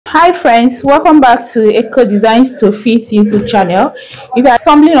Hi friends, welcome back to Eco Designs to Fit YouTube channel. If you are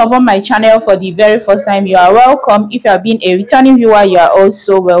stumbling upon my channel for the very first time, you are welcome. If you have been a returning viewer, you are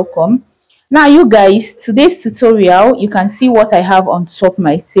also welcome. Now you guys, today's tutorial, you can see what I have on top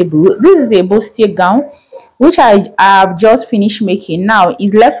my table. This is a bustier gown which I have just finished making. Now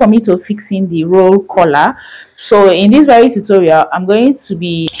it's left for me to fix in the roll collar. So in this very tutorial, I'm going to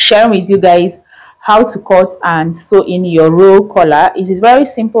be sharing with you guys how to cut and sew in your roll collar. It is very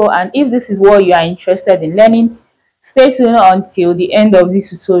simple, and if this is what you are interested in learning, stay tuned until the end of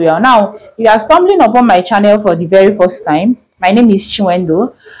this tutorial. Now if you are stumbling upon my channel for the very first time, my name is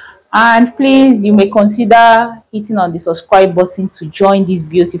Chinwendo, and please, you may consider hitting on the subscribe button to join this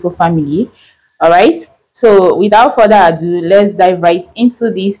beautiful family. All right, so without further ado, let's dive right into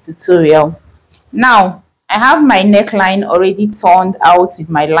this tutorial. Now I have my neckline already turned out with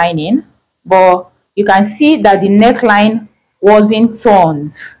my lining, but you can see that the neckline wasn't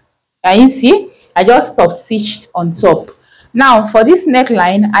turned. Can you see? I just stop stitched on top. Now for this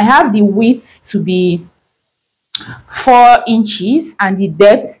neckline, I have the width to be 4 inches and the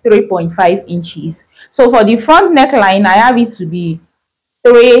depth 3.5 inches. So for the front neckline, I have it to be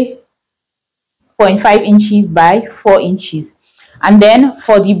 3.5 inches by 4 inches. And then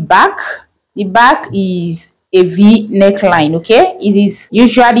for the back is a V neckline. Okay, it is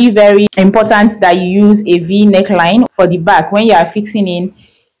usually very important that you use a V neckline for the back when you are fixing in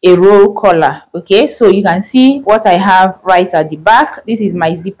a roll collar. Okay, so you can see what I have right at the back. This is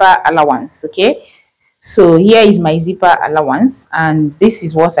my zipper allowance. Okay, so here is my zipper allowance, and this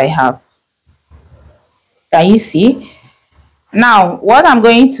is what I have. Can you see? Now what I'm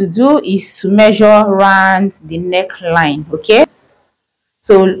going to do is to measure around the neckline. Okay,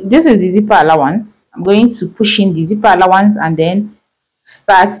 so this is the zipper allowance. I'm going to push in the zipper allowance and then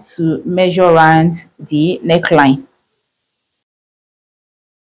start to measure around the neckline.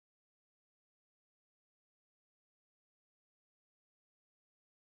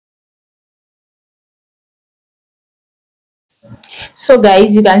 So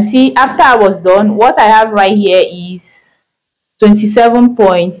guys, you can see after I was done, what I have right here is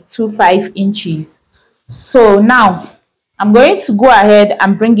 27.25 inches. So now I'm going to go ahead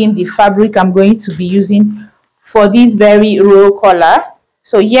and bring in the fabric I'm going to be using for this very roll collar.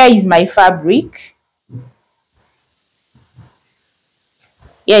 So here is my fabric.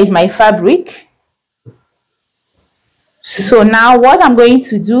 So now what I'm going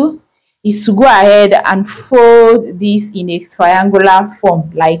to do is to go ahead and fold this in a triangular form,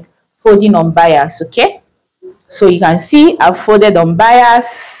 like folding on bias. Okay, so you can see I've folded on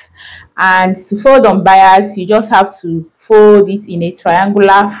bias, and to fold on bias you just have to fold it in a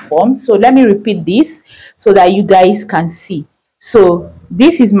triangular form. So let me repeat this so that you guys can see. So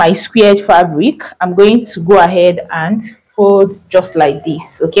this is my squared fabric. I'm going to go ahead and fold just like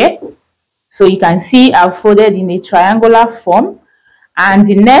this. Okay, so you can see I've folded in a triangular form, and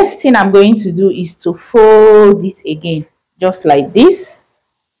the next thing I'm going to do is to fold it again just like this.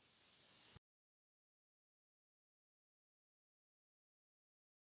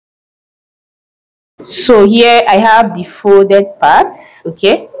 So here I have the folded parts.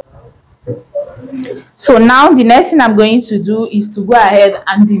 Okay, so now the next thing I'm going to do is to go ahead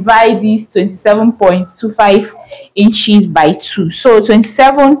and divide this 27.25 inches by 2. So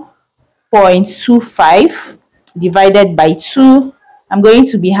 27.25 divided by 2, I'm going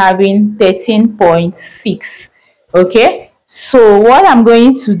to be having 13.6. Okay, so what I'm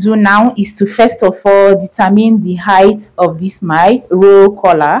going to do now is to first of all determine the height of this my roll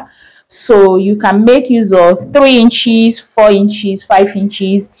collar. So you can make use of 3 inches, 4 inches, 5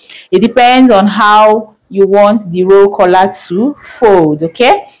 inches. It depends on how you want the roll collar to fold.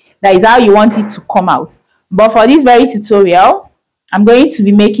 Okay, that is how you want it to come out. But for this very tutorial, I'm going to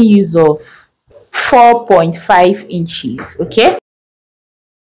be making use of 4.5 inches. Okay,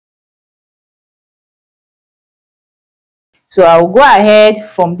 so I'll go ahead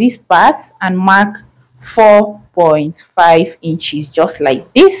from this part and mark 4.5 inches just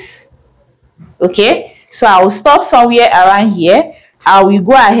like this. Okay, so I'll stop somewhere around here. I will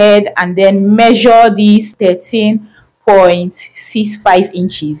go ahead and then measure these 13.65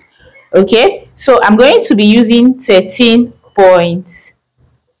 inches. Okay, so I'm going to be using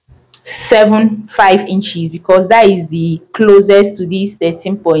 13.75 inches because that is the closest to this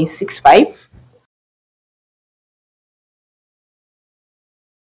 13.65.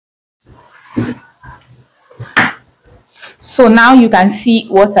 So now you can see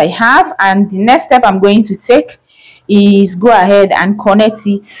what I have, and the next step I'm going to take is go ahead and connect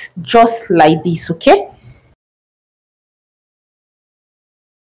it just like this. Okay,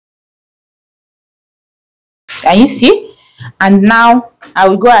 can you see? And now I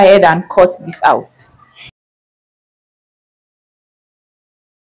will go ahead and cut this out.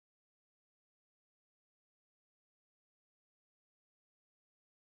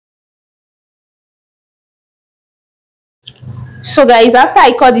 So guys, after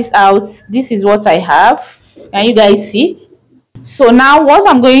I cut this out, this is what I have. Can you guys see? So now what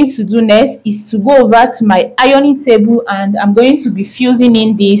I'm going to do next is to go over to my ironing table, and I'm going to be fusing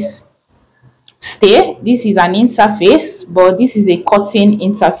in this stay. This is an interface, but this is a cutting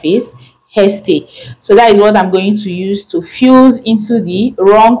interface hair stay. So that is what I'm going to use to fuse into the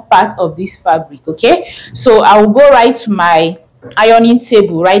wrong part of this fabric. Okay, so I will go right to my ironing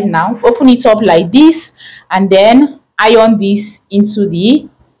table right now, open it up like this, and then iron this into the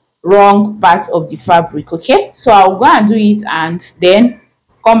wrong part of the fabric. Okay, so I'll go and do it and then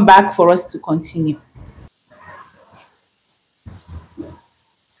come back for us to continue.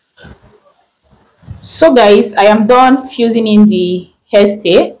 So guys, I am done fusing in the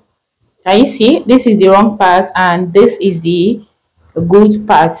hairstay. Can you see? This is the wrong part and this is the good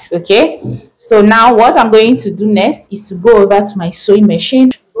part. Okay, so now what I'm going to do next is to go over to my sewing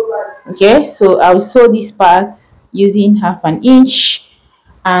machine. Okay, so I'll sew these parts using 1/2 inch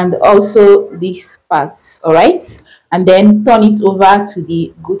and also these parts. All right, and then turn it over to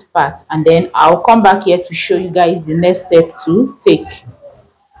the good part, and then I'll come back here to show you guys the next step to take.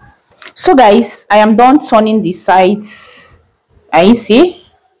 So guys, I am done turning the sides. Can you see?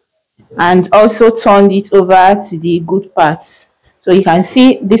 And also turned it over to the good parts. So you can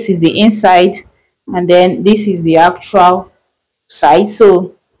see this is the inside and then this is the actual side.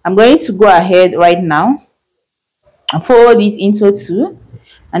 So I'm going to go ahead right now and fold it into two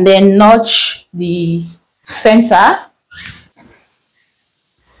and then notch the center.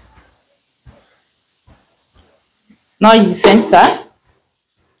 Notch the center.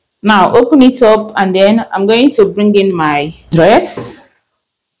 Now open it up, and then I'm going to bring in my dress.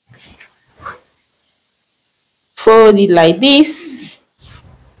 Fold it like this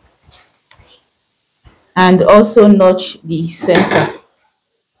and also notch the center.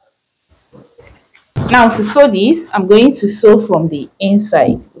 Now to sew this, I'm going to sew from the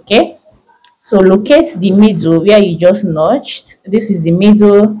inside. Okay, so locate the middle where you just notched. This is the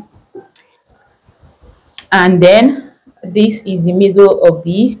middle, and then this is the middle of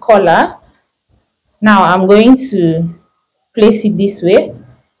the collar. Now I'm going to place it this way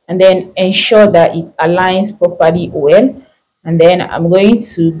and then ensure that it aligns properly well, and then I'm going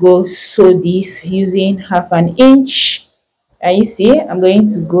to go sew this using 1/2 inch. And you see, I'm going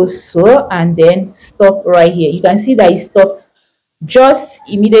to go sew and then stop right here. You can see that it stopped just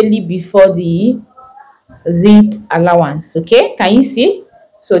immediately before the zip allowance. Okay, can you see?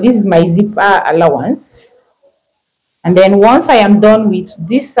 So this is my zipper allowance. And then once I am done with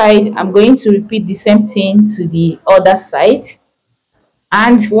this side, I'm going to repeat the same thing to the other side.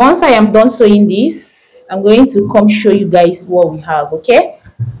 And once I am done sewing this, I'm going to come show you guys what we have. Okay,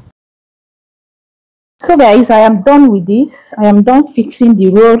 so guys, I am done with this. I am done fixing the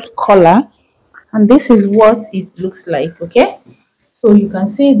rolled collar, and this is what it looks like. Okay, so you can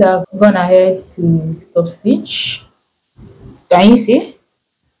see that I've gone ahead to top stitch. Can you see?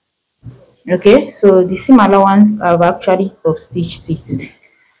 Okay, so the seam allowance, I've actually top stitched it.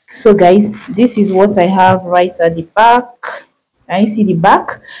 So guys, this is what I have right at the back. Can you see the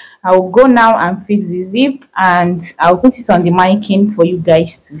back? I will go now and fix the zip, and I'll put it on the mannequin for you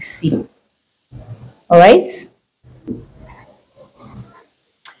guys to see. All right,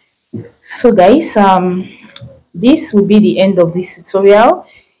 so guys, this will be the end of this tutorial.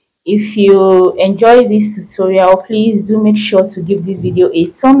 If you enjoy this tutorial, please do make sure to give this video a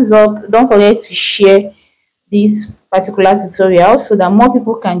thumbs up. Don't forget to share this particular tutorial so that more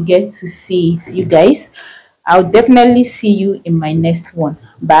people can get to see it. You guys, I'll definitely see you in my next one.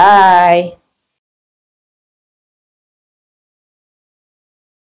 Bye.